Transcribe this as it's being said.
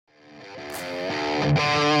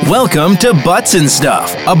Welcome to Butts and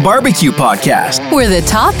Stuff, a barbecue podcast. Where the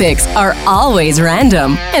topics are always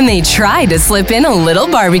random and they try to slip in a little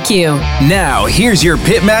barbecue. Now, here's your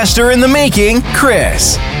pitmaster in the making,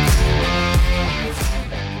 Chris.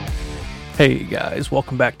 Hey guys,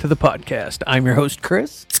 welcome back to the podcast. I'm your host,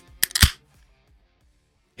 Chris.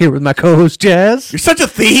 Here with my co-host, Jazz. You're such a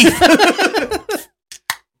thief.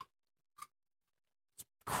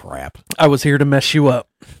 Crap. I was here to mess you up.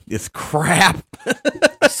 It's crap.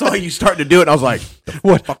 I saw you starting to do it, and I was like,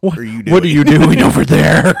 What are you doing? What are you doing over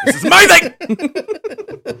there? This is my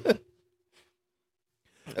thing.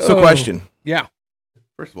 So, question. Yeah.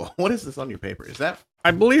 First of all, what is this on your paper? Is that... I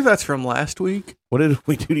believe that's from last week. What did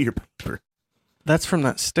we do to your paper? That's from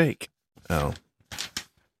that steak. Oh.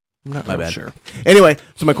 I'm not My real bad. sure. Anyway,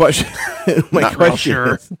 so my question... Not real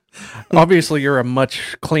sure. Obviously, you're a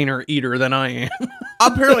much cleaner eater than I am.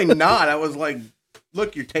 Apparently not. I was like,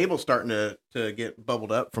 look, your table's starting to get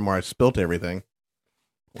bubbled up from where I spilt everything.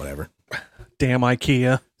 Whatever. Damn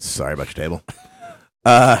IKEA. Sorry about your table.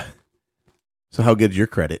 So how good's your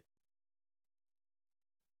credit?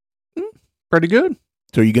 Pretty good.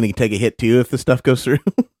 So are you going to take a hit too if this stuff goes through?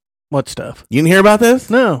 What stuff? You didn't hear about this?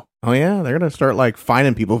 No. Oh yeah, they're going to start like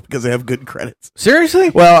fining people because they have good credits.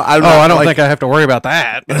 Seriously? Well, I don't think I have to worry about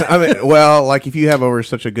that. I mean, well, like if you have over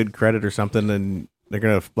such a good credit or something, then they're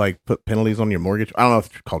going to like put penalties on your mortgage. I don't know if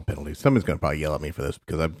it's called penalties. Someone's going to probably yell at me for this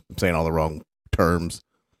because I'm saying all the wrong terms.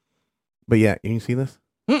 But yeah, can you see this?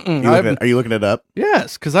 Are you looking it up?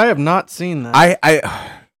 Yes, because I have not seen that.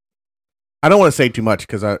 I don't want to say too much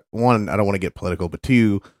because I don't want to get political, but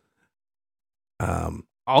two,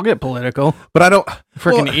 I'll get political. but I don't.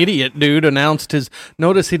 Freaking idiot dude announced his.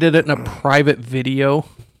 Notice he did it in a private video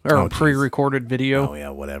or Oh, a pre-recorded video. Oh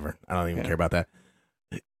yeah, whatever. I don't even care about that.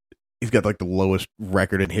 He's got like the lowest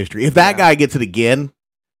record in history. If that guy gets it again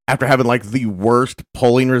after having like the worst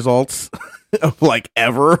polling results of like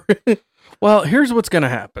ever. Well, here's what's going to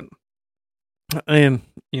happen. And,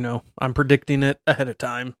 you know, I'm predicting it ahead of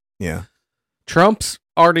time. Yeah. Trump's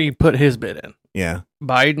already put his bid in. Yeah.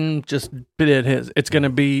 Biden just bid his. It's going to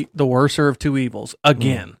be the worser of two evils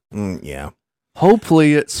again. Yeah.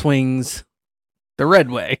 Hopefully it swings the red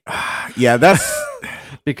way. Yeah, that's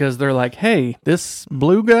Because they're like, hey, this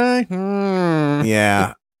blue guy?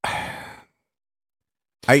 yeah.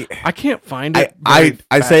 I can't find it.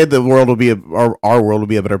 I say the world will be our world will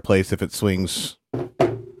be a better place if it swings to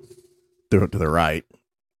the right.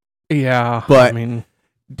 Yeah. But I mean,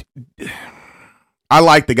 I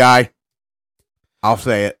like the guy. I'll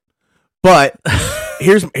say it. But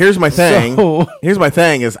here's my thing. Here's my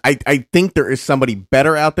thing is I think there is somebody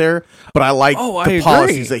better out there, but I like the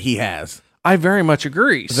policies that he has. I very much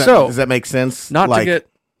agree. Does that make sense? Not to get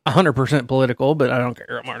 100% political, but I don't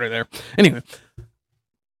care. I'm already there. Anyway,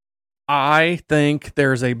 I think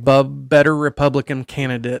there's a better Republican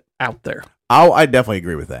candidate out there. Oh, I definitely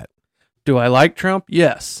agree with that. Do I like Trump?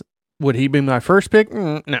 Yes. Would he be my first pick?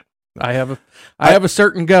 No. I have a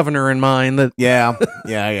certain governor in mind that. Yeah.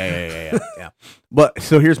 But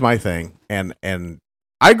so here's my thing, and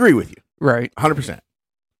I agree with you, right, 100%.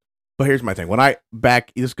 But here's my thing.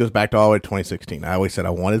 This goes back to all the way to 2016. I always said I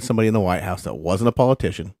wanted somebody in the White House that wasn't a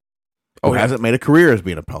politician, who hasn't made a career as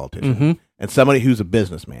being a politician, and somebody who's a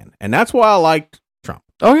businessman. And that's why I liked Trump.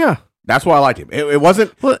 Oh yeah, that's why I liked him. It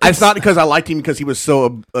wasn't. Well, it's not because I liked him because he was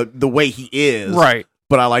so the way he is, right?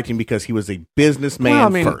 But I liked him because he was a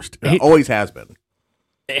businessman first. He always has been.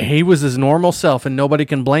 He was his normal self, and nobody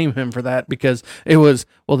can blame him for that because it was,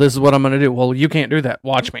 well, this is what I'm going to do. Well, you can't do that.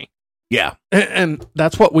 Watch me. Yeah. And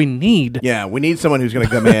that's what we need. Yeah, we need someone who's going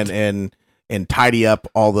to come in and tidy up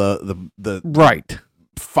all the right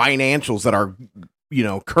financials that our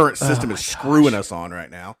current system is screwing us on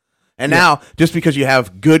right now. And now, just because you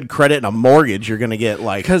have good credit and a mortgage, you're going to get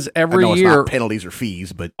like, because every year it's not penalties or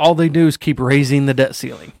fees, but all they do is keep raising the debt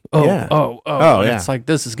ceiling. Oh, yeah. It's like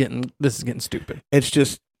this is getting stupid. It's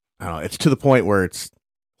just, I don't know. It's to the point where it's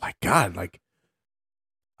like, God, like,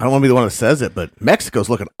 I don't want to be the one that says it, but Mexico's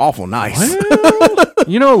looking awful nice.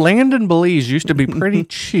 Well, land in Belize used to be pretty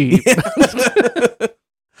cheap.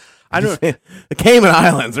 I don't. The Cayman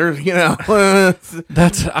Islands, or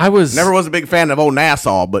I was never was a big fan of old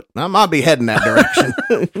Nassau, but I might be heading that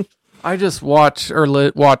direction. I just watched. I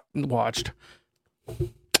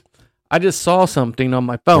just saw something on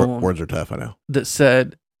my phone. Words are tough, I know. That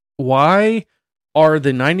said, why are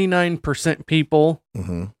the 99% people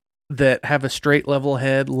that have a straight level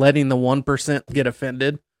head letting the 1% get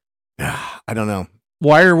offended? I don't know.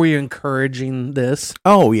 Why are we encouraging this?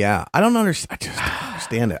 Oh, yeah. I don't understand. I just don't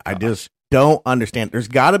understand it. I just don't understand. There's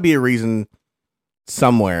got to be a reason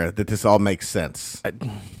somewhere that this all makes sense.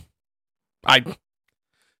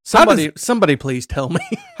 Somebody please tell me.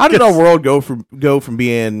 How did our world go from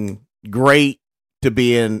being great to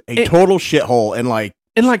being a total shithole and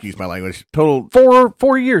excuse my language, total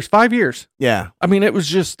 4 years, 5 years? Yeah. I mean, it was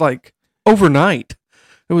just like overnight.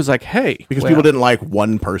 It was like, hey. Because people didn't like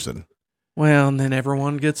one person. Well, and then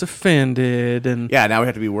everyone gets offended. And yeah, now we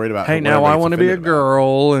have to be worried about, hey, now I want to be a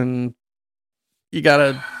girl. And you got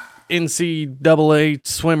a NCAA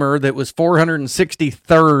swimmer that was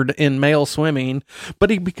 463rd in male swimming, but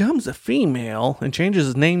he becomes a female and changes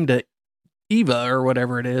his name to Eva or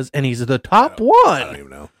whatever it is, and he's the top one. I don't even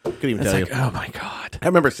know. Couldn't even tell you. Oh my God. I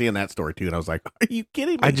remember seeing that story too, and I was like, are you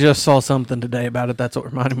kidding me? I just saw something today about it. That's what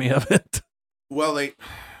reminded me of it. Well,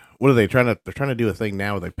 what are they trying to? They're trying to do a thing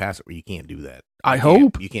now where they pass it where you can't do that. I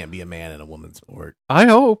hope you can't be a man in a woman's sport. I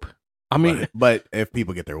hope. I mean, but if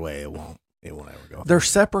people get their way, it won't ever go. They're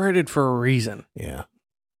separated for a reason. Yeah.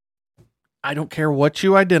 I don't care what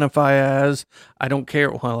you identify as. I don't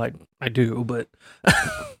care. Well, I do, but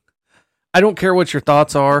I don't care what your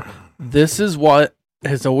thoughts are. This is what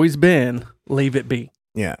has always been. Leave it be.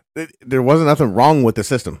 Yeah. There wasn't nothing wrong with the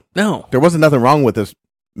system. No. There wasn't nothing wrong with this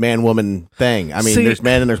man-woman thing. I mean, there's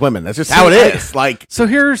men and there's women. That's just how it is. So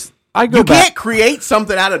here's... You can't create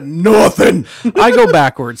something out of nothing. I go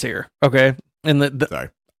backwards here, okay? And Sorry.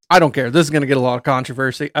 I don't care. This is going to get a lot of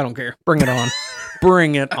controversy. I don't care. Bring it on.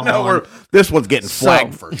 Bring it on. No, this one's getting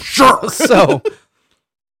flagged for sure. So,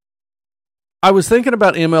 I was thinking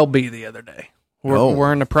about MLB the other day.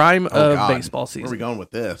 We're in the prime of baseball season. Where are we going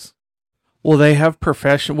with this? Well, they have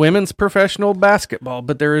women's professional basketball,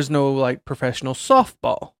 but there is no professional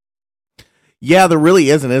softball. Yeah, there really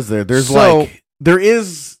isn't, is there? There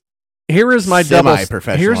is. Here is my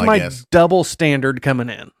double standard coming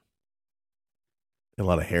in. A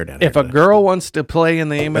lot of hair down here. If a girl wants to play in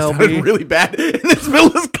the MLB, that's really bad in this middle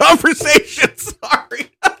of this conversation. Sorry,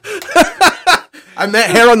 I meant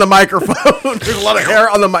hair on the microphone. There's a lot of hair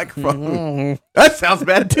on the microphone. Mm-hmm. That sounds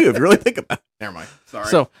bad too. If you really think about it. Never mind. Sorry.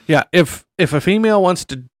 So yeah, if a female wants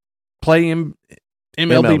to play in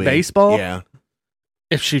MLB baseball, yeah.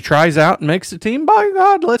 If she tries out and makes the team, by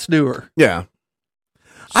God, let's do her. Yeah.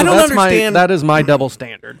 So I don't understand. That is my double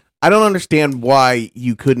standard. I don't understand why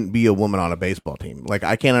you couldn't be a woman on a baseball team.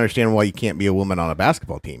 I can't understand why you can't be a woman on a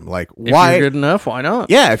basketball team. Why? If you're good enough, why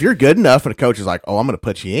not? Yeah, if you're good enough and a coach is like, "Oh, I'm going to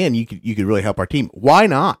put you in. You could really help our team." Why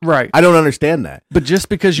not? Right. I don't understand that. But just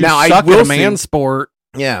because you suck at a man's sport,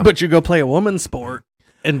 yeah, but you go play a woman's sport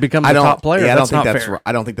and become the top player, yeah, that's not fair.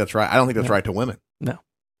 I don't think that's right. I don't think that's right to women. No.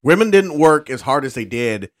 Women didn't work as hard as they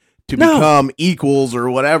did to become equals or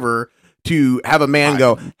whatever. To have a man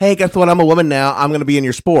go, hey, guess what? I'm a woman now. I'm going to be in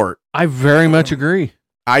your sport. I very much agree.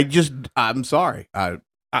 I'm sorry.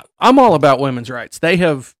 I'm all about women's rights. They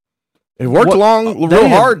have worked real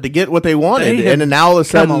hard to get what they wanted. And then now all of a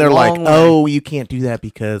sudden they're like, oh, you can't do that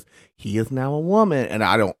because he is now a woman. And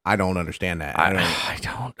I don't understand that. I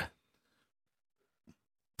don't.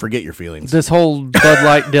 Forget your feelings. This whole Bud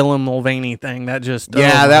Light Dylan Mulvaney thing, that just...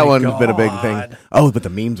 Yeah, that one's been a big thing. Oh, but the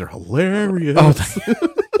memes are hilarious.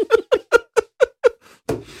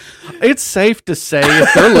 It's safe to say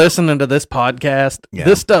if they're listening to this podcast,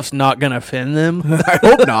 this stuff's not going to offend them. I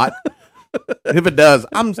hope not. If it does,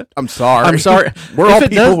 I'm sorry. I'm sorry. We're all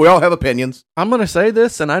people. We all have opinions. I'm going to say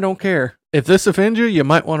this, and I don't care. If this offends you, you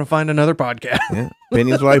might want to find another podcast. Yeah.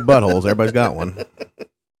 Opinions like buttholes. Everybody's got one.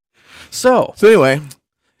 So anyway,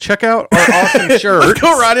 check out our awesome shirt. Let's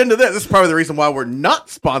go right into this. This is probably the reason why we're not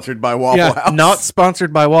sponsored by Waffle House. Not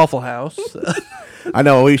sponsored by Waffle House. I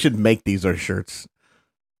know. We should make these our shirts.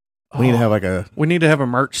 We need to have we need to have a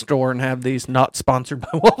merch store and have these not sponsored by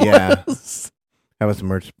Waffle House. Have some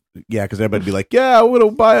merch. Yeah, because everybody'd be like, yeah, I want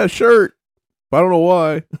to buy a shirt. But I don't know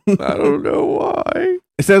why. I don't know why.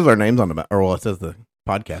 It says our names on the back, it says the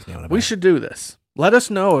podcast name on the back. We should do this. Let us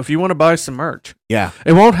know if you want to buy some merch. Yeah.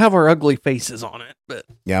 It won't have our ugly faces on it, but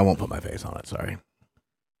yeah, I won't put my face on it, sorry.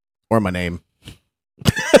 Or my name.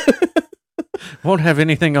 Won't have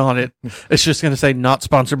anything on it. It's just going to say not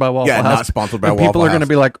sponsored by Waffle House. Yeah, not sponsored by Waffle House. People are going to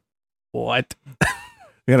be like, what?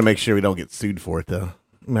 We got to make sure we don't get sued for it, though.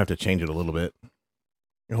 I'm going to have to change it a little bit.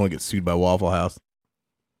 You don't want to get sued by Waffle House.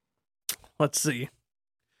 Let's see.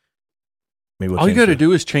 Maybe all you got to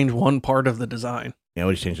do is change one part of the design. Yeah,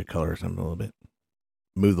 we'll just change the color or something a little bit.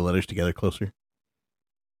 Move the letters together closer.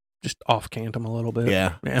 Just off-cant them a little bit.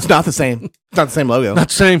 Yeah. It's not the same. It's not the same logo. Not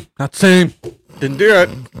the same. Didn't do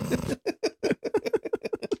it.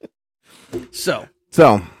 So,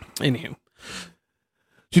 anywho.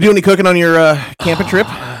 Did you do any cooking on your camping trip?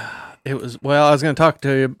 I was going to talk to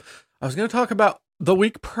you. I was going to talk about the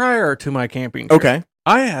week prior to my camping trip. Okay.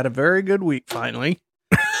 I had a very good week, finally.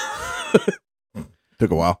 Took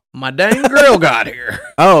a while. My dang grill got here.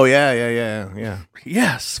 Oh, yeah.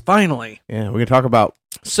 Yes, finally. Yeah, we can talk about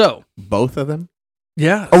So, both of them.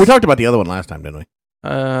 yeah. Oh, we talked about the other one last time, didn't we?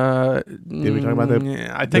 Did we talk about the-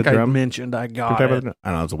 Yeah, I think the I drum? mentioned I Did we got talk about it. the- I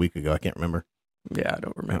don't know. It was a week ago. I can't remember. Yeah, I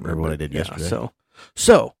don't remember. what I but did yeah, yesterday.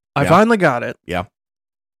 So I Yeah. finally got it. Yeah.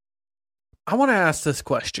 I want to ask this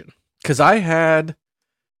question because I had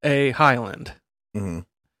a Highland. Mm-hmm.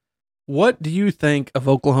 What do you think of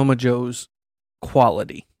Oklahoma Joe's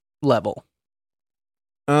quality level?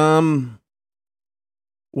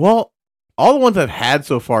 Well, all the ones I've had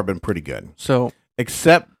so far have been pretty good. So,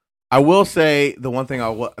 Except, I will say the one thing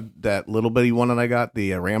that little bitty one that I got,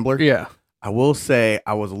 the Rambler. yeah. I will say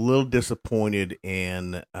I was a little disappointed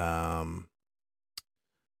in,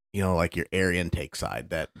 like your air intake side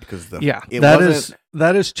because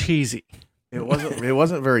that is cheesy. it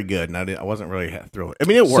wasn't very good, and I wasn't really thrilled. I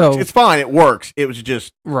mean, it works. So- It's fine. It works. It was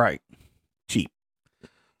just Right. cheap.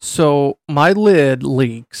 So my lid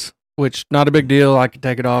leaks, which not a big deal. I can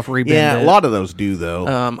take it off, rebend Yeah, it. a lot of those do though.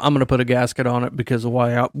 I'm going to put a gasket on it because of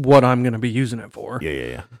what I'm going to be using it for.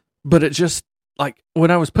 Yeah. But it just like when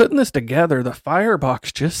I was putting this together, the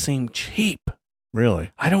firebox just seemed cheap.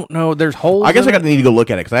 Really? I don't know. There's holes. I guess in I it. need to go look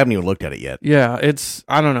at it because I haven't even looked at it yet. Yeah,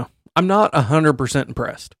 I don't know. I'm not 100%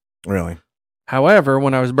 impressed. Really? However,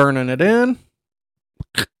 when I was burning it in,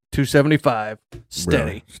 275 steady.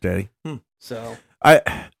 Really? Steady. So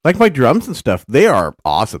I like my drums and stuff. They are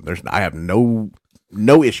awesome. I have no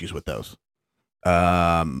issues with those.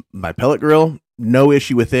 My pellet grill, no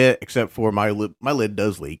issue with it except for my lid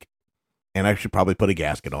does leak, and I should probably put a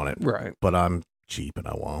gasket on it. right. But I'm cheap and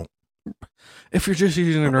I won't. If you're just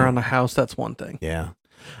using it around the house, that's one thing. Yeah,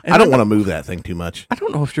 And I don't want to move that thing too much. I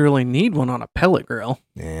don't know if you really need one on a pellet grill.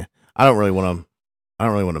 Yeah, I don't really want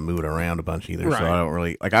to move it around a bunch either. Right. So I don't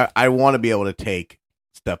really like. I want to be able to take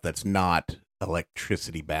stuff that's not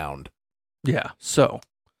electricity bound. Yeah. So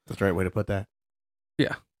That's the right way to put that.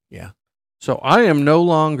 So I am no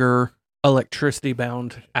longer electricity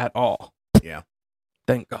bound at all. Yeah.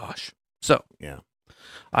 Thank gosh. So Yeah.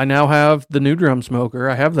 I now have the new drum smoker.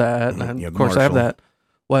 I have that. And Yeah, of course I have Marshall. that.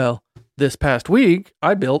 Well, this past week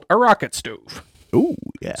I built a rocket stove Ooh,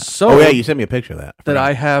 yeah. So- yeah, you sent me a picture of that. that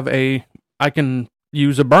I have I can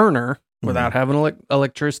use a burner Mm-hmm. without having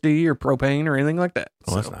electricity or propane or anything like that.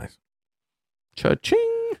 Oh, that's So, nice.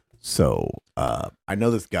 Cha-ching. So, I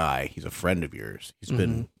know this guy. He's a friend of yours. He's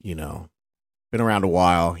been, Mm-hmm. been around a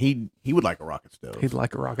while. He would like a rocket stove. He'd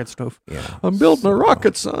like a rocket stove. Yeah. I'm building a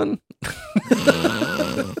rocket, son.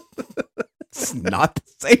 It's not the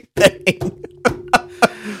same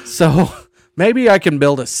thing. So maybe I can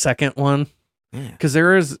build a second one Yeah. because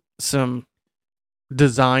there is some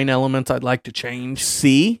design elements I'd like to change.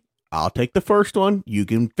 See, I'll take the first one. You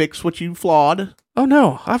can fix what you flawed. Oh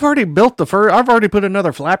no, I've already built the first. I've already put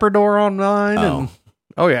another flapper door on mine. And,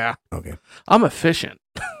 oh yeah, Okay. I'm efficient.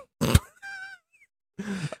 I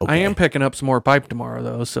Okay. am picking up some more pipe tomorrow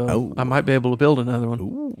though, so Oh. I might be able to build another one.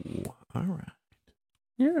 Ooh. All right.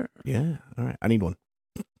 Yeah, Yeah. All right. I need one.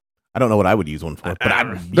 I don't know what I would use one for,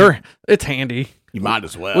 but it's handy. you might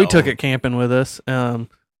as well. We took it camping with us.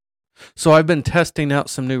 So I've been testing out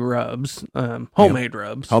some new rubs, homemade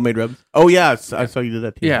rubs. Homemade rubs. Oh yeah, I saw you did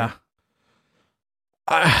that too. Yeah.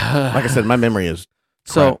 Like I said, my memory is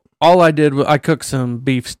So crap. all I did was I cooked some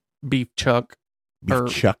beef chuck, or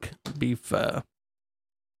chuck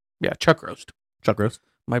chuck roast. chuck roast.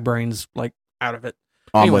 My brain's like out of it.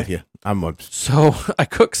 I'm Anyway. with you. I'm with. So I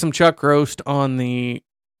cooked some chuck roast on the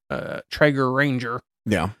Traeger Ranger,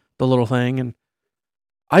 Yeah. the little thing, and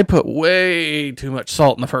I put way too much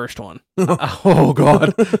salt in the first one. Oh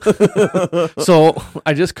God! So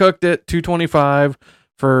I just cooked it 225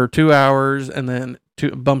 for 2 hours, and then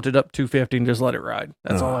bumped it up 250 and just let it ride.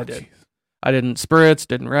 That's all I did. Geez. I didn't spritz,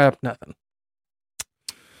 didn't wrap, nothing.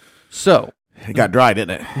 So It got dry,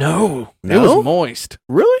 didn't it? no, it No? was moist.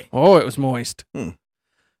 Really? Oh, it was moist. Hmm.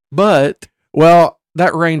 But Well,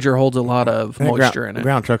 that Ranger holds a lot of that moisture in it.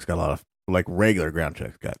 Ground truck's got a lot of regular ground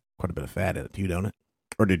truck's got quite a bit of fat in it too, don't it?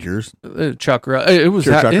 Or did yours? Chuck roast. It was.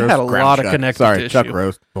 Sure, chuck It roast? had a Ground lot of chuck. connective Sorry, tissue. chuck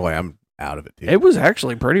roast. Boy, I'm out of it too. It was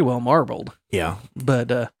actually pretty well marbled. Yeah.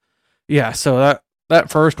 But yeah. So that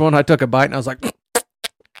first one, I took a bite and I was like,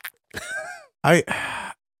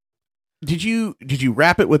 Did you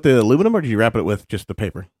wrap it with the aluminum or did you wrap it with just the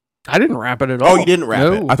paper? I didn't wrap it at all. Oh, you didn't wrap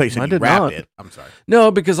No, it. I thought you said I you did wrapped not. it. I'm sorry.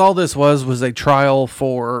 No, because all this was a trial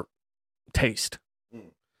for taste,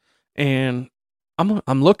 and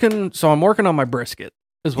I'm looking. So I'm working on my brisket.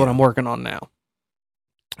 Is what Yeah. I'm working on now,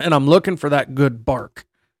 and I'm looking for that good bark,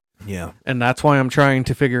 Yeah. and that's why I'm trying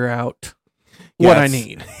to figure out what I it's-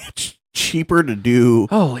 need. cheaper to do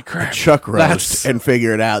Holy a crap. chuck roast and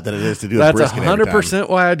figure it out than it is to do a brisket. That's 100%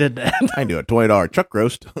 why I did that. I can do a $20 chuck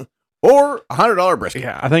roast or a $100 brisket.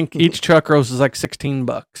 Yeah, I think each chuck roast is like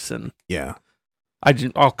 $16, and Yeah.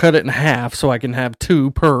 I'll cut it in half so I can have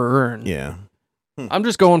 2 per. And Yeah. I'm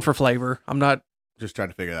just going for flavor. I'm not Just trying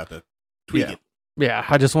to figure out the tweak it. Yeah,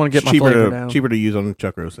 I just want to get my cheaper flavor to, down. Cheaper to use on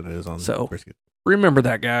chuck roast than it is on brisket. Remember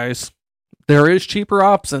that, guys. There is cheaper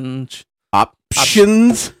options.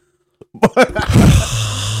 Options.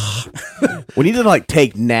 We need to like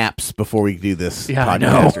take naps before we do this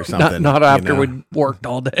podcast or something. Not after we worked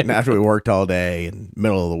all day. And after we worked all day and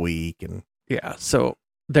middle of the week and yeah. So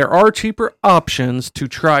there are cheaper options to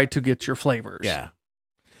try to get your flavors. yeah.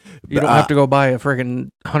 You don't have to go buy a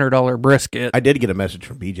friggin' $100 brisket. I did get a message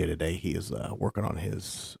from BJ today. He is working on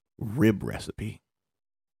his rib recipe.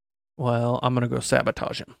 Well, I'm gonna go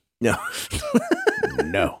sabotage him. No.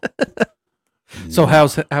 No. So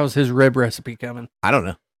how's his rib recipe coming? I don't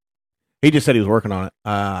know. He just said he was working on it.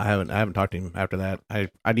 I haven't talked to him after that.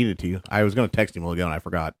 I needed to. I was going to text him a while ago and I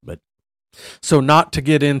forgot. But so not to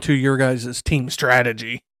get into your guys' team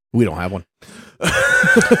strategy. We don't have one.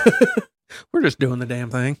 We're just doing the damn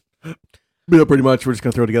thing. Yeah, pretty much. We're just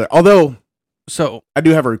going to throw it together. Although, so I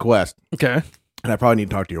do have a request. Okay. And I probably need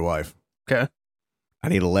to talk to your wife. Okay. I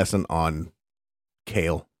need a lesson on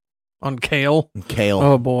kale. On kale? Kale.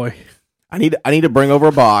 Oh boy. I need to bring over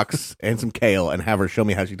a box and some kale and have her show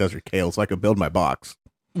me how she does her kale so I can build my box.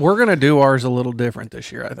 We're gonna do ours a little different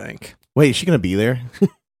this year, I think. Wait, is she gonna be there?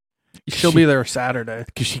 She'll be there Saturday.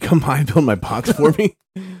 Can she come by and build my box for me?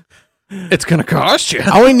 It's gonna cost you.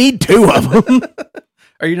 I only need 2 of them.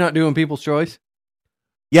 Are you not doing People's Choice?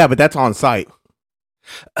 Yeah, but that's on site.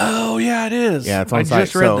 Oh yeah, it is. Yeah, it's on I site.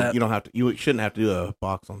 just read So that. you don't have to. You shouldn't have to do a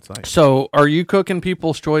box on site. So are you cooking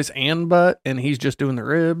People's Choice and butt, and he's just doing the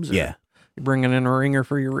ribs? Or Yeah. You're bringing in a ringer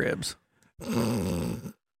for your ribs.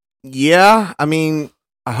 Yeah, I mean,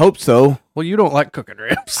 I hope so. Well, you don't like cooking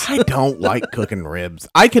ribs. I don't like cooking ribs.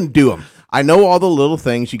 I can do them. I know all the little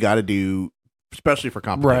things you got to do, especially for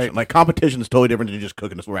competition. Right. Like competition is totally different than just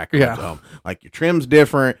cooking a rack of ribs at home. Like your trim's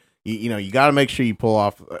different. You got to make sure you pull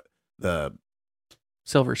off the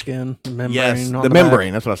silver skin, the membrane. Yes, on the back.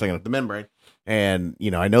 membrane. That's what I was thinking of. The membrane. And,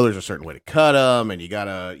 I know there's a certain way to cut them and you got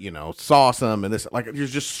to, sauce them and this. Like,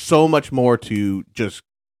 there's just so much more to just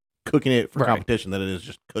cooking it for competition than it is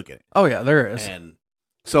just cooking it. Oh, yeah, there is. And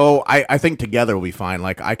so I think together we'll be fine.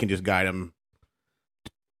 Like, I can just guide him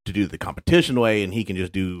to do the competition way and he can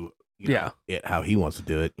just do it how he wants to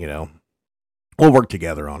do it, We'll work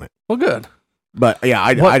together on it. Well, good. But, yeah,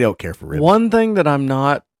 I don't care for ribs. One thing that I'm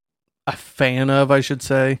not a fan of, I should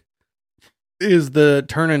say, is the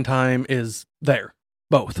turn-in time is there.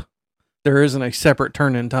 Both. There isn't a separate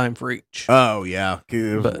turn-in time for each. Oh, yeah.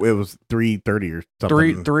 It was 3:30 or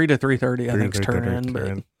something. 3 to 3:30, I think, is turn-in.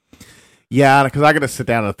 But yeah, because I got to sit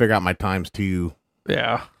down and figure out my times, too.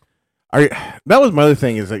 Yeah. That was my other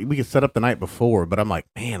thing is that we could set up the night before, but I'm like,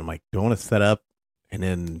 man, do I want to set up and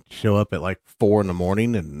then show up at like 4 a.m.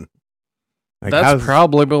 and like, that's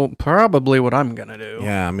probably what I'm gonna do.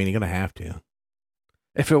 Yeah, I mean you're gonna have to.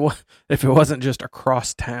 If it wasn't just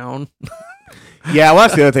across town. Yeah, well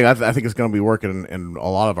that's the other thing. I think it's gonna be working in a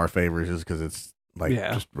lot of our favors is because it's like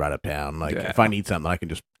just right uptown. Like if I need something, I can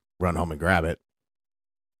just run home and grab it.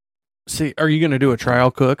 See, are you gonna do a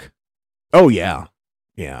trial cook? Oh yeah.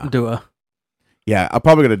 Yeah. Yeah, I'm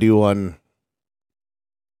probably gonna do one.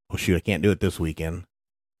 Oh shoot, I can't do it this weekend.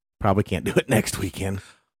 Probably can't do it next weekend.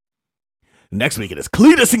 Next weekend is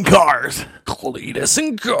Cletus and Cars. Cletus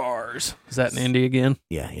and Cars. Is that in Indy again?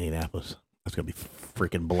 Yeah, Indianapolis. That's gonna be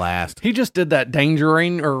freaking blast. He just did that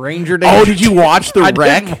Ranger Danger. Oh, did you watch the wreck?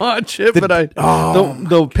 I didn't watch it, but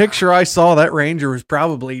the picture I saw, that Ranger was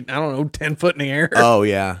probably 10 foot in the air. Oh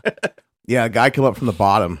yeah, yeah. A guy came up from the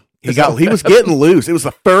bottom. He was getting loose. It was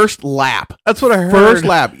the first lap. That's what I heard. First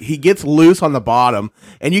lap, he gets loose on the bottom,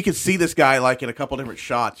 and you can see this guy like in a couple different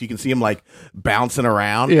shots. You can see him like bouncing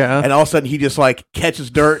around. Yeah, and all of a sudden he just like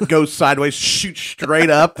catches dirt, goes sideways, shoots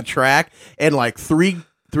straight up the track, and like three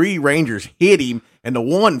Rangers hit him, and the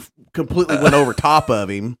one completely went over top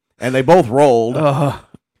of him, and they both rolled.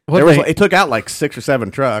 It took out like 6 or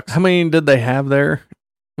 7 trucks. How many did they have there?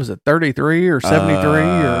 Was it 33 or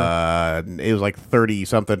 73? It was like 30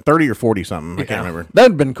 something, 30 or 40 something. I can't remember.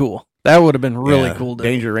 That'd been cool. That would have been really cool.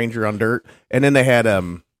 Danger Ranger on dirt, and then they had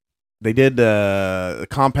they did the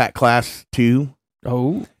compact class 2.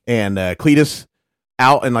 Oh, and Cletus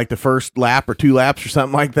out in like the first lap or 2 laps or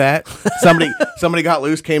something like that. Somebody got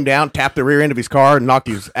loose, came down, tapped the rear end of his car, and knocked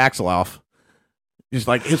his axle off. Just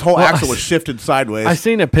like his whole axle was shifted sideways. I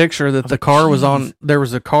seen a picture that the car was on. There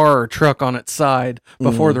was a car or truck on its side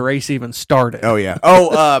before the race even started. Oh yeah.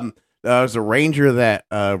 Oh, it was a Ranger that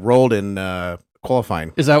rolled in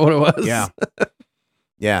qualifying. Is that what it was? Yeah.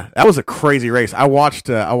 Yeah, that was a crazy race. I watched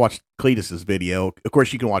Cletus's video. Of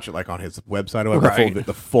course, you can watch it like on his website or whatever,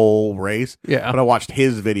 the full race. Yeah. But I watched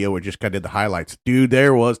his video where just kind of did the highlights. Dude,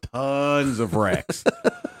 there was tons of wrecks.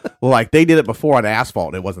 Well, like they did it before on asphalt,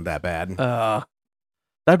 and it wasn't that bad.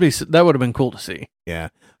 That would have been cool to see. Yeah,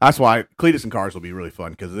 that's why Cletus and cars will be really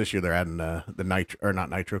fun because this year they're adding the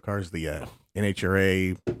not nitro cars, the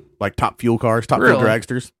NHRA like top fuel cars, top fuel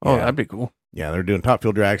dragsters. Oh, yeah. that'd be cool. Yeah, they're doing top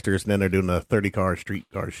fuel dragsters, and then they're doing a 30-car street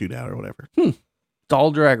car shootout or whatever. It's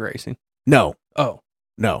all drag racing. No, Oh,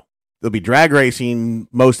 no, they'll be drag racing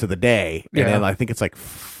most of the day, and then I think it's like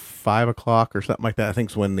 5 o'clock or something like that. I think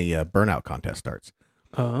it's when the burnout contest starts.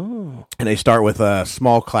 oh, And they start with a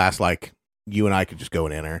small class like you and I could just go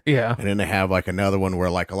and enter. yeah. And then they have like another one where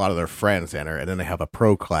like a lot of their friends enter. And then they have a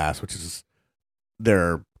pro class, which is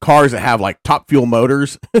their cars that have like top fuel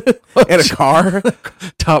motors in a car.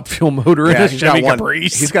 Top fuel motor in a Chevy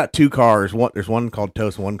Caprice. He's got 2 cars. There's one called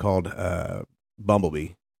Toast, one called Bumblebee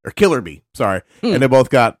or Killer Bee. Sorry. And they both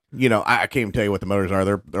got, I can't even tell you what the motors are.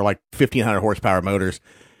 They're like 1,500 horsepower motors.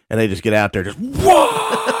 And they just get out there just,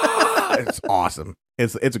 whoa! It's awesome.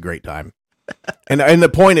 It's a great time. And the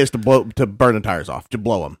point is to burn the tires off, to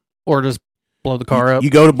blow them, Or just blow the car up. You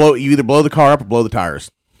either blow the car up or blow the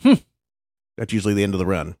tires. That's usually the end of the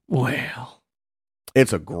run. Well,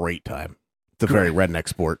 It's a great time. It's a very redneck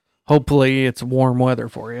sport. hopefully it's warm weather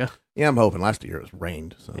for you. Yeah, I'm hoping. Last year it was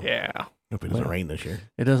rained, so Yeah. hope it doesn't rain this year.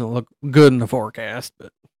 It doesn't look good in the forecast,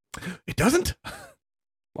 but It doesn't?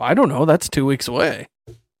 well, I don't know. That's 2 weeks away.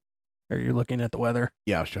 Are you looking at the weather?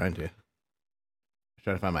 Yeah, I was trying to.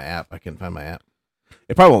 Find my app. I couldn't find my app.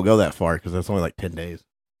 It probably won't go that far because it's only like 10 days.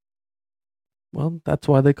 Well, that's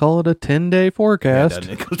why they call it a 10-day forecast.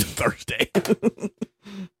 Yeah, it goes to Thursday.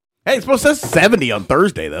 Hey, it's supposed to say 70 on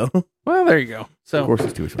Thursday, though. Well, there you go. So Of course,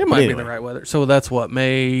 it's 2 weeks. it might be the right weather. So that's what,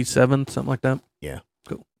 May 7th, something like that? Yeah.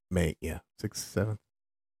 Cool. May, 6th, 7th.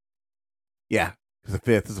 Yeah, because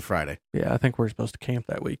the 5th is a Friday. Yeah, I think we're supposed to camp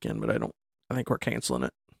that weekend, but I think we're canceling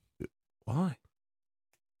it. Why?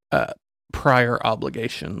 Prior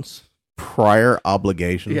obligations. Prior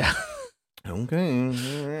obligations? Yeah. Okay.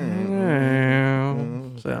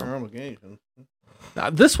 So Obligations.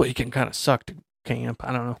 this weekend kind of sucked to camp.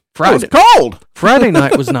 I don't know. It was cold. Friday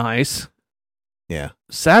night was nice. Yeah.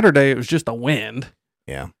 Saturday it was just a wind.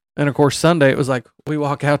 Yeah. And of course Sunday it was like we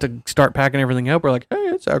walk out to start packing everything up. We're like, hey,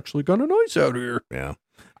 it's actually kind of nice out here. Yeah.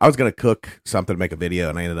 I was going to cook something to make a video,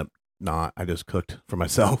 and I ended up not. I just cooked for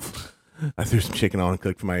myself. I threw some chicken on and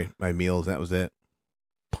cooked for my meals. That was it.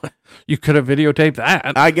 You could have videotaped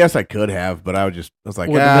that. I guess I could have, but I was like,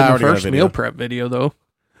 Would I have been already the got a first video. meal prep video though.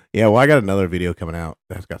 Yeah, well, I got another video coming out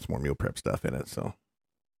that's got some more meal prep stuff in it. So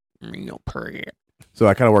Meal prep.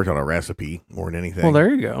 I kind of worked on a recipe more than anything. Well, there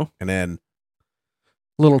you go. And then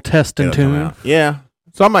Little test and it'll come tune. out. Yeah.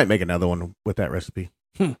 So I might make another one with that recipe.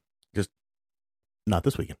 Just not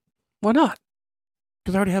this weekend. Why not?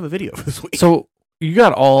 Because I already have a video for this week. So you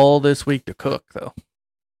got all this week to cook though.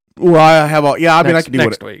 Well, I have all. Yeah, I mean, I can do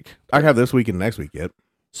next what week. I have this week and next week yet.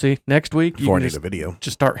 See, next week you Before I can need a video,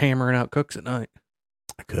 just start hammering out cooks at night.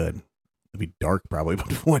 I could. It'd be dark probably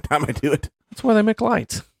before the time I do it. That's why they make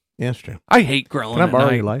lights. Yeah, that's true. I hate grilling Can I at borrow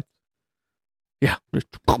night. your light? Yeah.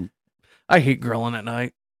 I hate grilling at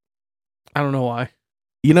night. I don't know why.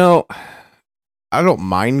 You know, I don't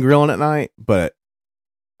mind grilling at night, but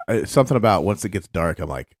it's something about once it gets dark, I'm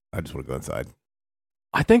like, I just want to go inside.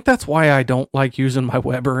 I think that's why I don't like using my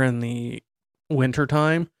Weber in the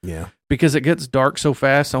wintertime. Yeah. Because it gets dark so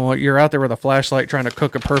fast. And you're out there with a flashlight trying to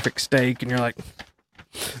cook a perfect steak, and you're like,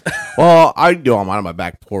 Well, I do them on my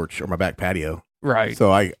back porch or my back patio. right.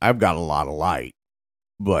 So I've got a lot of light,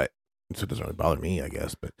 but so it doesn't really bother me, I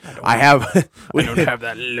guess. But I have. I don't have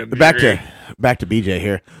that luxury. Back to BJ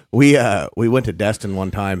here. We went to Destin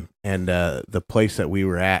one time, and the place that we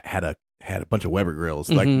were at had a bunch of Weber grills,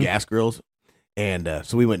 like gas grills, and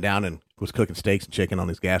so we went down and was cooking steaks and chicken on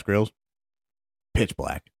these gas grills. Pitch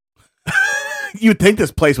black. You'd think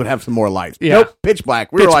this place would have some more lights. Yeah. Nope, pitch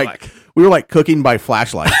black. We were like cooking by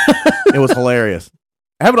flashlight. It was hilarious.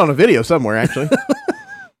 I have it on a video somewhere, actually.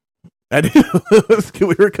 I do.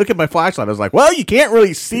 We were cooking by flashlight. I was like, well, you can't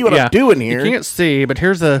really see what I'm doing here. You can't see, but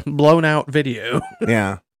here's a blown out video.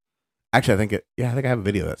 Yeah. Actually, I think I have a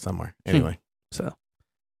video of that somewhere. Anyway. So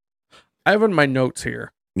I have in my notes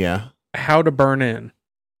here Yeah. how to burn in.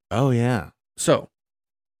 Oh, yeah. So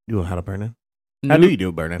You know how to burn in? How do you do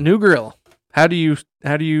a burn in? new grill. How do you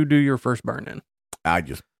do your first burn in? I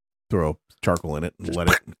just throw charcoal in it and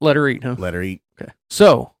let her eat, huh? let her eat. Okay.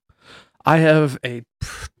 So, I have a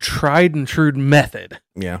tried and true method.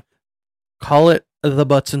 Yeah. Call it the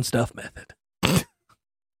butts and stuff method.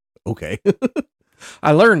 Okay.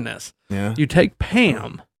 I learned this. Yeah. You take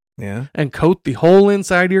Pam Yeah. and coat the whole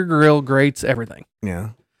inside of your grill, grates, everything.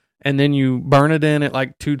 Yeah. And then you burn it in at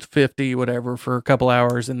like 250, whatever, for a couple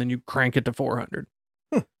hours, and then you crank it to 400.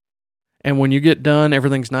 And when you get done,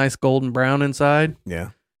 everything's nice golden brown inside.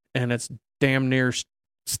 Yeah. And it's damn near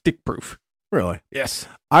stick proof. Really? Yes.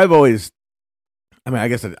 I've always, I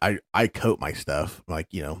guess I coat my stuff like,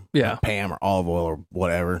 Yeah. Pam or olive oil or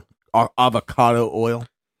whatever. Avocado oil.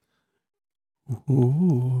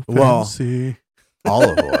 Ooh, Well, fancy.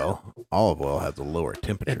 Olive oil has a lower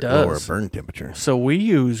temperature, It does. lower burn temperature. So we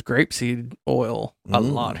use grapeseed oil a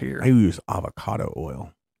lot here. I use avocado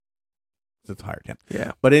oil. It's higher temp.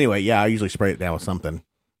 Yeah. But anyway, I usually spray it down with something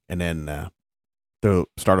and then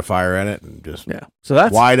start a fire in it and just So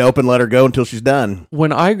that's wide open, let her go until she's done.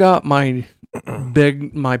 when I got my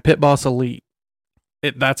Pit Boss Elite.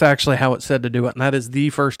 That's actually how it said to do it, and that is the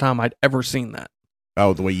first time I'd ever seen that.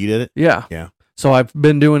 Oh, the way you did it? Yeah. Yeah. So I've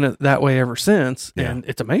been doing it that way ever since, Yeah. and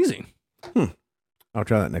it's amazing. I'll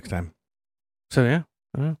try that next time. So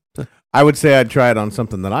yeah. I would say I'd try it on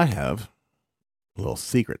something that I have. A little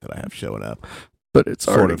secret that I have showing up. But it's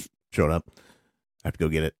Sort already, of showing up. I have to go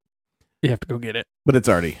get it. you have to go get it. But it's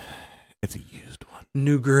a used one.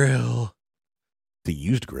 New grill. It's a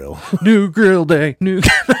used grill. New grill day. New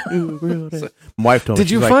grill day. My wife told me.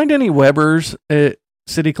 Did you she's like, find any Weber's at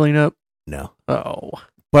City Cleanup? No. Oh,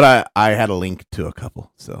 But I had a link to a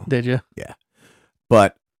couple, so did you?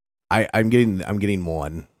 but I'm getting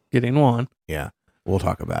one. Getting one. Yeah. We'll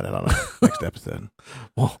talk about it on our next episode.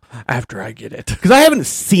 Well, after I get it. Because I haven't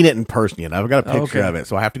seen it in person yet. I've got a picture Okay. of it,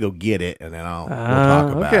 so I have to go get it, and then we'll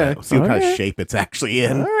talk about okay. it. We'll see what kind of Okay. shape it's actually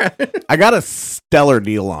in. All right. I got a stellar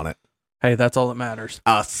deal on it. Hey, that's all that matters.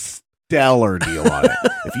 A stellar deal on it.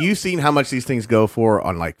 If you've seen how much these things go for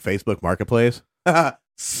on like Facebook Marketplace,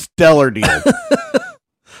 stellar deal.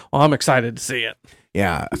 Well, I'm excited to see it.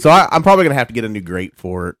 Yeah, so I'm probably gonna have to get a new grate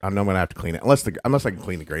for it. I know I'm gonna have to clean it unless I can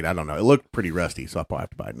clean the grate. I don't know. It looked pretty rusty, so I'll probably have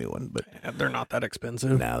to buy a new one. But They're not that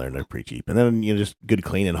expensive. now they're pretty cheap. And then just good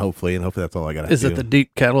cleaning, hopefully, that's all I gotta. Is do. it the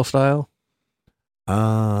deep kettle style?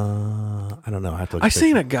 I don't know. I have to look I at the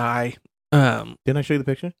seen picture. a guy. Didn't I show you the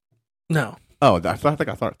picture? No, Oh, I thought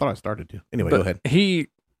I started to. Anyway, go ahead.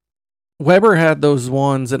 Weber had those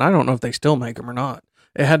ones, and I don't know if they still make them or not.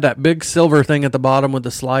 It had that big silver thing at the bottom with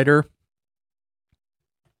the slider.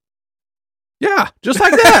 Yeah, just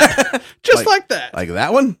like that. Just like that. Like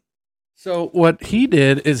that one? So what he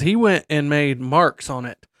did is he went and made marks on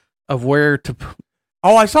it of where to.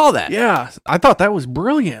 Oh, I saw that. Yeah, I thought that was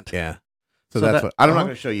brilliant. Yeah. So So that's that- what I'm not uh-huh.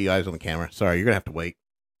 going to show you guys on the camera. Sorry, you're gonna have to wait.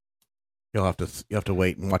 You'll have to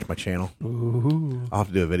wait and watch my channel. Ooh. I'll have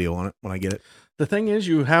to do a video on it when I get it. The thing is,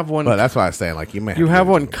 you have one. But that's why I was saying, like, you may. You have to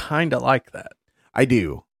do one it. kind of like that. I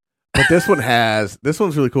do, but this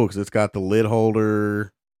one's really cool because it's got the lid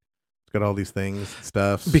holder. It's got all these things, and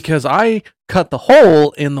stuff. Because I cut the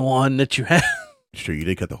hole in the one that you had. Sure, you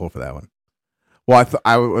did cut the hole for that one. Well,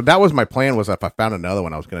 that was my plan. Was if I found another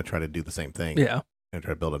one, I was going to try to do the same thing. Yeah. And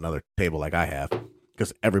try to build another table like I have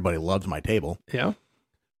because everybody loves my table. Yeah.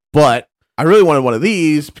 But I really wanted one of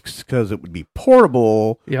these because it would be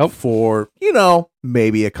portable. Yep. For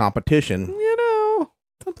maybe a competition.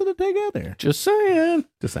 Something to take out there. Just saying.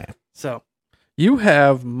 Just saying. So, you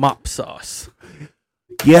have mop sauce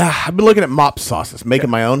Yeah, I've been looking at mop sauces, making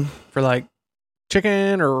my own. for like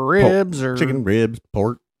chicken or ribs or Chicken, ribs,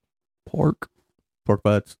 pork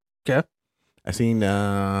butts. Okay. I seen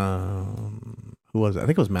who was it? I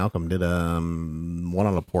think it was Malcolm did one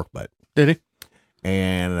on a pork butt. Did he?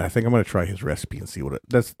 And I think I'm gonna try his recipe and see what it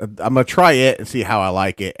does. I'm gonna try it and see how I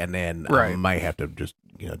like it, and then I Right. might have to just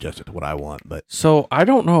adjust it to what I want. But So, I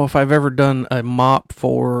don't know if I've ever done a mop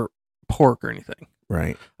for pork or anything.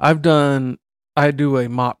 right, I do a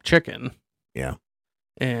mop chicken. Yeah.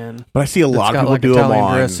 And but I see a it's lot of got people like do them Italian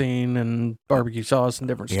on. dressing and barbecue sauce and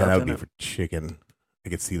different Yeah, stuff that would in be it. for chicken. I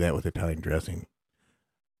could see that with Italian dressing.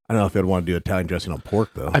 I don't know if I'd want to do Italian dressing on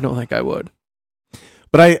pork though. I don't think I would.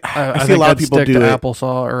 But I see a think lot I'd of people stick do to it.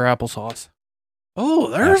 applesauce. Oh,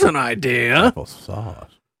 there's an idea. Applesauce.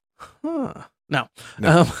 Huh. No.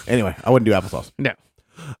 No. Anyway, I wouldn't do applesauce. No.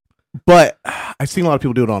 But I've seen a lot of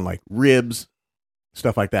people do it on like ribs,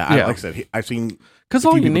 stuff like that. Yeah. Like I said, I've seen Because a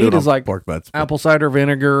all few you people do need it is on like pork butts. but- apple cider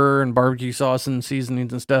vinegar and barbecue sauce and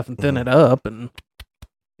seasonings and stuff and thin it up. And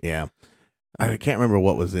Yeah. I can't remember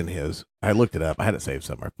what was in his. I looked it up. I had it saved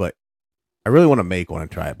somewhere, but I really want to make one and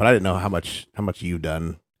try it. But I didn't know how much you've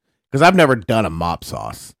done because I've never done a mop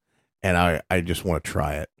sauce, and I just want to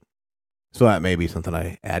try it. So that may be something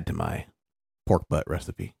I add to my pork butt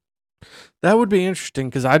recipe. That would be interesting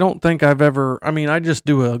because I don't think I've ever. I mean, I just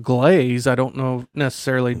do a glaze. I don't know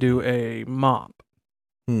necessarily do a mop.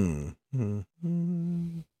 I don't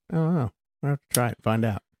know. I'll have to try it and find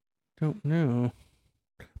out. Don't know.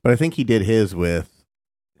 But I think he did his with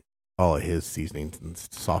all of his seasonings and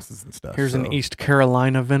sauces and stuff. Here's an East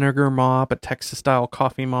Carolina vinegar mop, a Texas style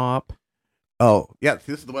coffee mop. Oh, yeah.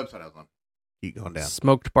 This is the website I was on. Keep going down.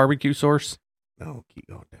 Smoked barbecue sauce. No, keep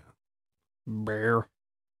going down. Bear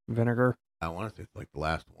vinegar. I want to say it's like the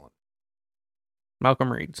last one.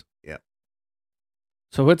 Malcolm Reed's. Yeah.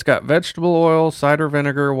 So it's got vegetable oil, cider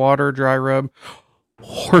vinegar, water, dry rub,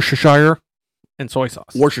 Worcestershire, and soy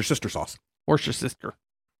sauce. Worcestershire sauce. Worcestershire.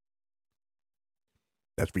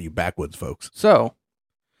 That's for you backwoods folks. So,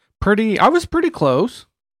 I was pretty close.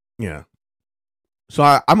 Yeah. So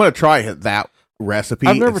I'm going to try that recipe.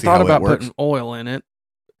 I've never thought about putting putting oil in it.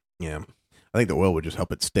 Yeah. I think the oil would just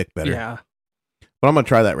help it stick better. Yeah. But I'm going to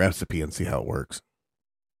try that recipe and see how it works.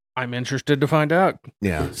 I'm interested to find out.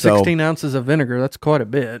 Yeah. 16 ounces of vinegar. That's quite a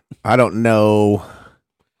bit. I don't know.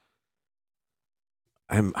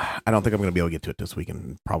 I don't think I'm going to be able to get to it this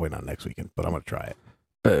weekend. Probably not next weekend, but I'm going to try it.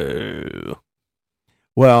 Boo.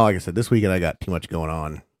 Well, like I said, this weekend I got too much going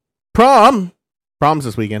on. Prom's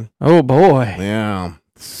this weekend. Oh, boy. Yeah.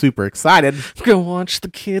 Super excited. Go watch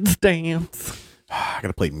the kids dance. I got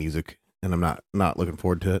to play music, and I'm not looking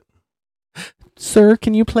forward to it. Sir,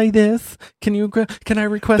 can you play this? Can I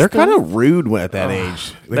request They're this? kind of rude at that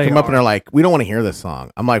age. They come up and are. they're like, we don't want to hear this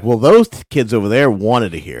song. I'm like, well, those kids over there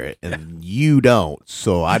wanted to hear it, and you don't,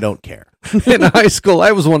 so I don't care. In high school,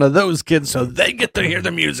 I was one of those kids, so they get to hear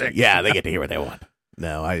the music. Yeah, they get to hear what they want.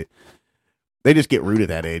 No, they just get rude at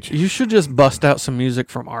that age. You should just bust out some music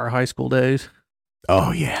from our high school days.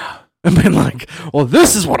 Oh, yeah. And been like, well,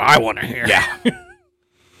 this is what I want to hear. Yeah.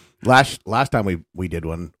 Last time we did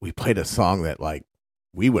one, we played a song that like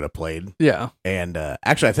we would have played. Yeah. And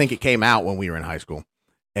actually, I think it came out when we were in high school.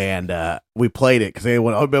 And we played it because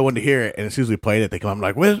everybody wanted to hear it. And as soon as we played it, they come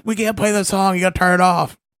up like, we can't play that song. You got to turn it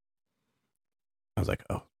off. I was like,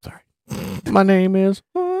 oh, sorry. My name is.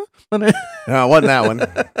 No, it wasn't that one.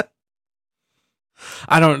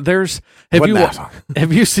 I don't.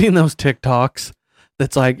 Have you seen those TikToks?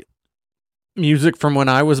 That's like music from when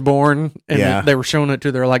I was born, and they were showing it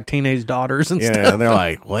to their like teenage daughters and stuff. Yeah, and they're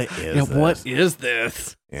like, "What is this? What is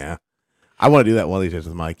this?" Yeah, I want to do that one of these days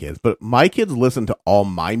with my kids, but my kids listen to all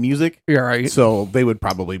my music. Yeah, right. So they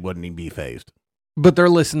wouldn't even be phased. But they're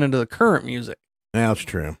listening to the current music. Yeah, that's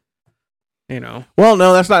true. You know. Well,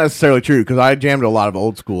 no, that's not necessarily true because I jammed a lot of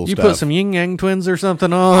old school stuff. You put some Yin Yang Twins or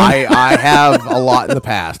something on. I have a lot in the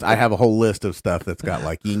past. I have a whole list of stuff that's got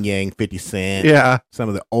like Yin Yang, 50 Cent. Yeah, some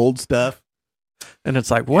of the old stuff. And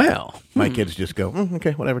it's like, well, my kids just go,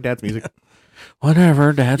 okay, whatever, dad's music.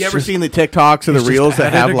 Whatever, dad's. You ever seen the TikToks or the reels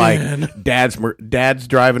that have like dad's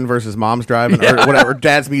driving versus mom's driving or whatever,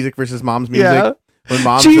 dad's music versus mom's music? Yeah. When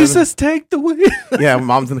mom's Jesus, take the wheel. Yeah, when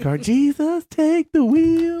mom's in the car. Jesus, take the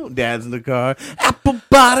wheel. Dad's in the car. Apple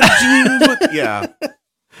bottom jeans. Yeah.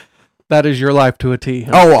 That is your life to a T.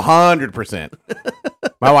 Huh? Oh, 100%.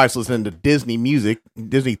 My wife's listening to Disney music,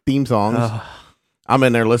 Disney theme songs. I'm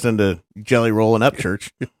in there listening to Jelly Roll and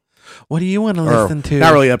Upchurch. What do you want to listen to?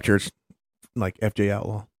 Not really Upchurch, like FJ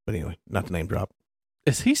Outlaw. But anyway, not the name drop.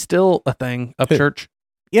 Is he still a thing, Upchurch?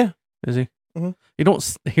 Yeah. Is he? Mm-hmm. You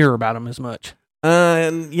don't hear about him as much.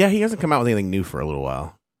 And yeah, he hasn't come out with anything new for a little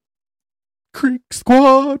while. Creek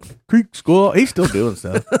Squad. He's still doing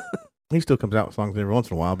stuff. He still comes out with songs every once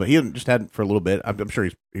in a while, but he just hadn't for a little bit. I'm sure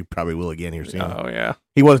he probably will again here soon. Oh, yeah.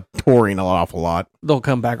 He was touring an awful lot. They'll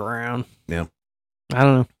come back around. Yeah. I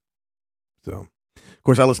don't know. So, of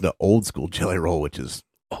course, I listen to old school Jelly Roll, which is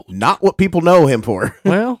not what people know him for.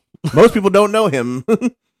 Well, most people don't know him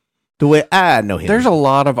the way I know him. There's a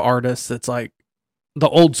lot of artists that's like the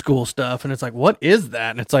old school stuff, and it's like, what is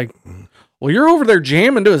that? And it's like, well, you're over there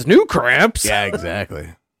jamming to his new craps. Yeah,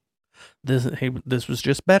 exactly. This was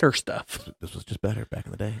just better stuff. This was just better back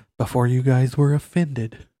in the day. Before you guys were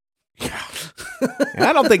offended. Yeah. And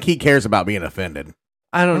I don't think he cares about being offended.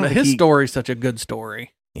 I don't know. His story's such a good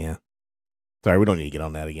story. Yeah. Sorry, we don't need to get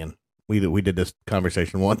on that again. We did this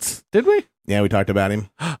conversation once. Did we? Yeah, we talked about him.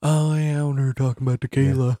 Oh, yeah, when we were talking about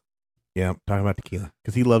tequila. Yeah, talking about tequila.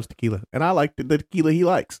 Because he loves tequila. And I like the tequila he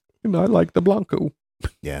likes. And I like the Blanco.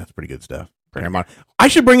 Yeah, it's pretty good stuff. Terramana. I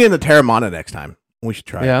should bring in the Terramana next time. We should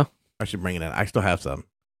try it. I should bring it in. I still have some.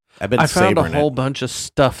 I found a whole bunch of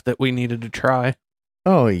stuff that we needed to try.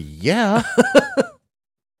 Oh, yeah.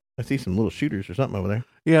 I see some little shooters or something over there.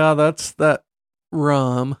 Yeah, that's that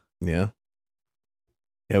rum. Yeah.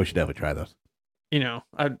 Yeah, we should definitely try those. You know,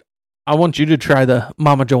 I want you to try the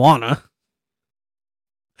Mama Joanna.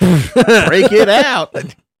 Break it out.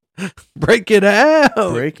 Break it out.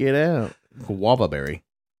 Break it out. Guava berry.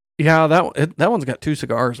 Yeah, that one's got 2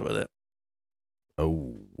 cigars with it.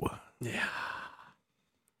 Oh. Yeah.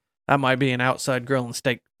 That might be an outside grill and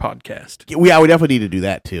steak podcast. Yeah, we definitely need to do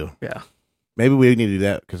that too. Yeah. Maybe we need to do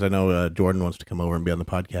that because I know Jordan wants to come over and be on the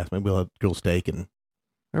podcast. Maybe we'll have grill steak and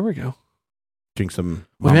There we go. drink some.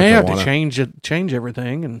 We may have to change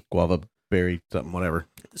everything and guava berry something, whatever.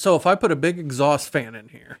 So if I put a big exhaust fan in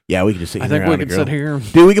here, Yeah, we could just sit. I think we could sit here.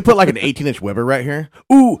 Dude, we could put like an 18-inch Weber right here.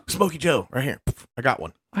 Ooh, Smokey Joe right here. I got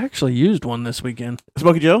one. I actually used one this weekend.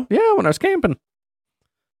 Smokey Joe? Yeah, when I was camping.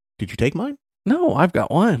 Did you take mine? No, I've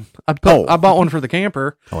got one. I bought one for the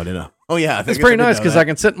camper. Oh, I didn't know. Oh, yeah. It's pretty nice because I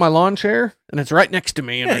can sit in my lawn chair and it's right next to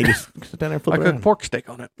me. And yeah, you just sit down there and flip I it cook around. pork steak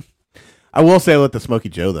on it. I will say with the Smokey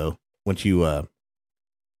Joe, though, once you,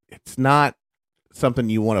 it's not something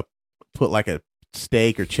you want to put like a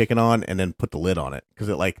steak or chicken on and then put the lid on it because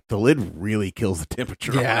the lid really kills the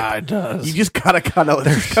temperature. Yeah, on it does. You just gotta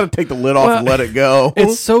take the lid off and let it go.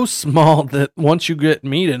 It's so small that once you get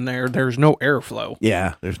meat in there, there's no airflow.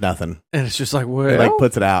 Yeah, there's nothing. And it's just like, well, It like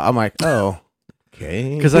puts it out. I'm like, oh,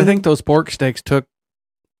 okay. Because I think those pork steaks took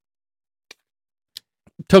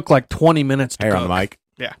like 20 minutes to hair cook. on the mic.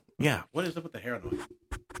 Yeah. Yeah. What is up with the hair on the mic?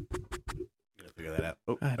 Gotta figure that out.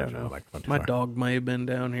 Oh, I don't know. Too My far. dog may have been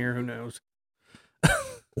down here. Who knows?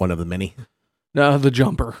 One of the many. No, the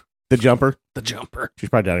jumper. The jumper. The jumper. She's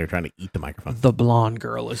probably down here trying to eat the microphone. The blonde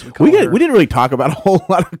girl, as we call We her. didn't really talk about a whole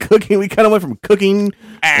lot of cooking. We kind of went from cooking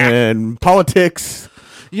and politics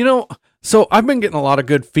You know, so I've been getting a lot of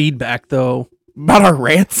good feedback, though. about our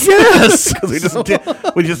rants. Yes. 'Cause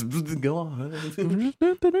we just go on.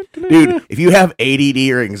 Dude, if you have ADD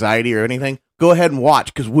or anxiety or anything, go ahead and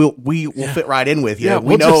watch because we will fit right in with you. Yeah,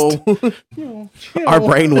 we we'll know our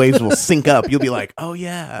brain waves will sync up. You'll be like, oh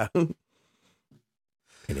yeah.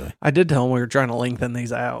 Anyway, I did tell him we were trying to lengthen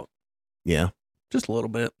these out yeah, just a little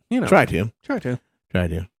bit. You know, try to.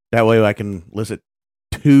 That way I can listen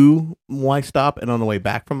to my stop and on the way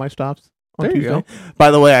back from my stops. On There you Tuesday. go.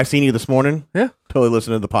 By the way, I seen you this morning. Yeah. Totally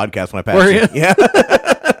listened to the podcast when I passed Were you? Yeah.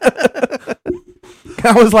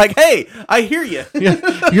 I was like, hey, I hear you.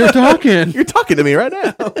 Yeah, you're talking. You're talking to me right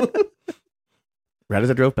now. Right as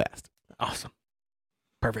I drove past. Awesome.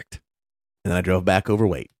 Perfect. And then I drove back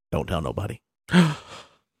overweight. Don't tell nobody.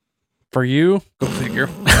 For you, go figure.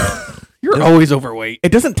 You're always overweight.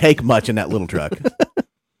 It doesn't take much in that little truck.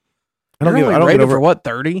 I You're only get rated over for what,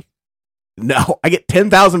 30? No, I get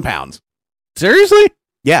 10,000 pounds. Seriously?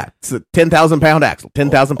 Yeah, it's a 10,000 pound axle.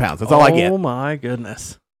 10,000 pounds. That's all I get. Oh my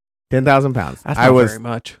goodness. 10,000 pounds. That's not very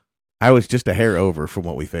much. I was just a hair over from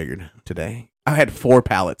what we figured today. I had 4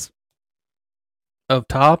 pallets. Of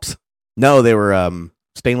tops? No, they were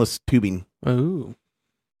stainless tubing. Ooh.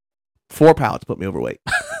 4 pallets put me overweight.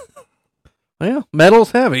 Well,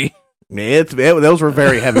 metal's heavy. Those were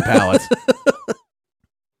very heavy pallets.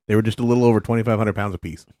 They were just a little over 2,500 pounds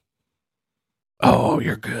apiece. Oh,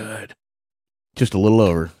 you're good. Just a little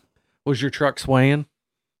over. Was your truck swaying?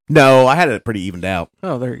 No, I had it pretty evened out,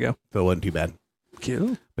 Oh, there you go. so it wasn't too bad.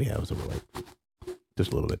 Cute. But yeah, I was overweight.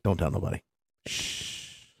 Just a little bit. Don't tell nobody.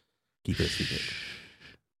 Shh. Keep it a secret.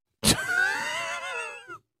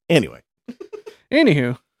 Anyway.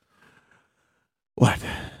 Anywho. What?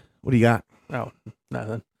 What do you got? Oh,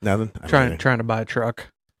 nothing. Nothing? Trying to buy a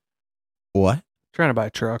truck. What? Trying to buy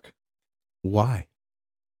a truck. Why?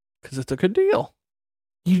 Because it's a good deal.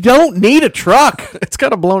 You don't need a truck. It's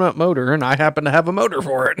got a blown up motor, and I happen to have a motor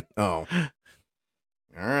for it. Oh.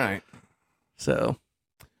 All right. So.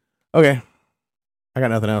 Okay. I got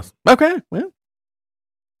nothing else. Okay. Well,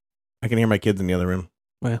 I can hear my kids in the other room.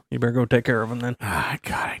 you better go take care of them then. Ah,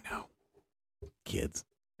 God, I know. Kids.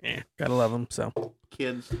 Yeah, gotta love them. So.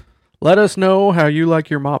 Kids. Let us know how you like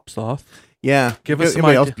your mop sauce. Yeah. Give us some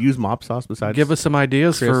Anybody idea- else use mop sauce besides? Give us some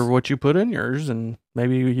ideas Chris. for what you put in yours, and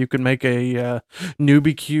maybe you can make a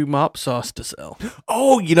newbie Q mop sauce to sell.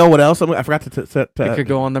 Oh, you know what else? I forgot to set. It could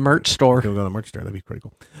go on the merch store. Go on the merch store. That'd be pretty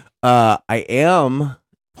cool. I am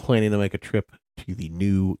planning to make a trip to the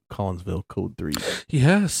new Collinsville Code 3.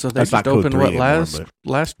 Yes, so they That's just not Code opened 3 what anymore,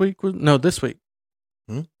 last week was this week.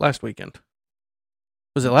 Hmm? Last weekend.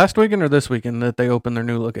 Was it last weekend or this weekend that they opened their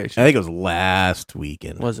new location? I think it was last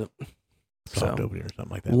weekend. Was it? Soft So, opening or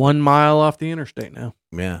something like that. 1 mile off the interstate now.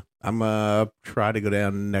 Yeah. I'm try to go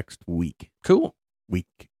down next Cool.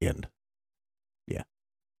 weekend.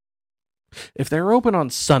 If they're open on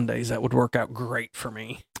Sundays, that would work out great for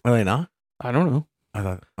me. Are they not? I don't know. I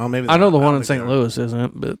thought. Oh, maybe. I know the they're not. one I in don't think St. they're- Louis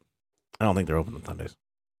isn't, but I don't think they're open on Sundays.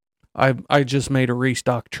 I just made a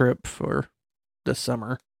restock trip for this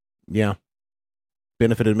summer. Yeah.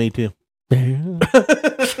 Benefited me too. Yeah.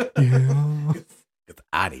 Yeah. Because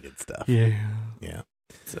I needed stuff. Yeah. Yeah.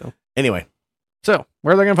 So Anyway, where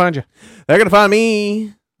are they gonna find you? they're going to find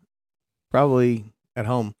me probably at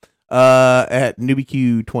home at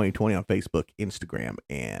NewbieQ 2020 on Facebook, Instagram,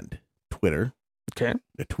 and Twitter. Okay.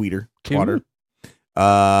 The tweeter. Cool. Twatter.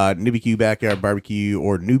 NewbieQ Backyard Barbecue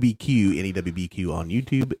or NewbieQ NEWBQ on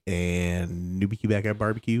YouTube and NewbieQ Backyard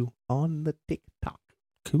Barbecue on the TikTok.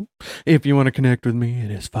 Cool. If you want to connect with me, it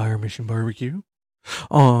is Fire Mission Barbecue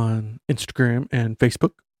on Instagram and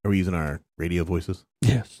Facebook. Are we using our radio voices?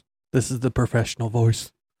 Yes. This is the professional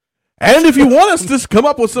voice. And if you want us to come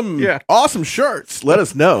up with some Yeah. awesome shirts, let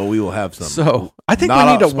us know. We will have some. So I think Not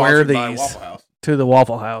we need to sponsored wear by these Waffle House. to the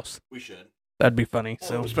Waffle House. We should. That'd be funny.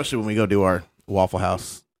 So Especially when we go do our Waffle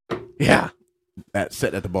House yeah.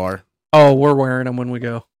 sitting at the bar. Oh, we're wearing them when we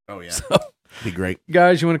go. Oh, yeah. So, Be great.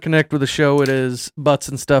 guys, you want to connect with the show? It is Butts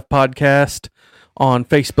and Stuff Podcast on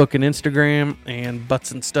Facebook and Instagram, and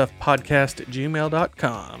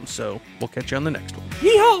buttsandstuffpodcast@gmail.com. So we'll catch you on the next one.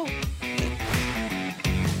 Yeehaw!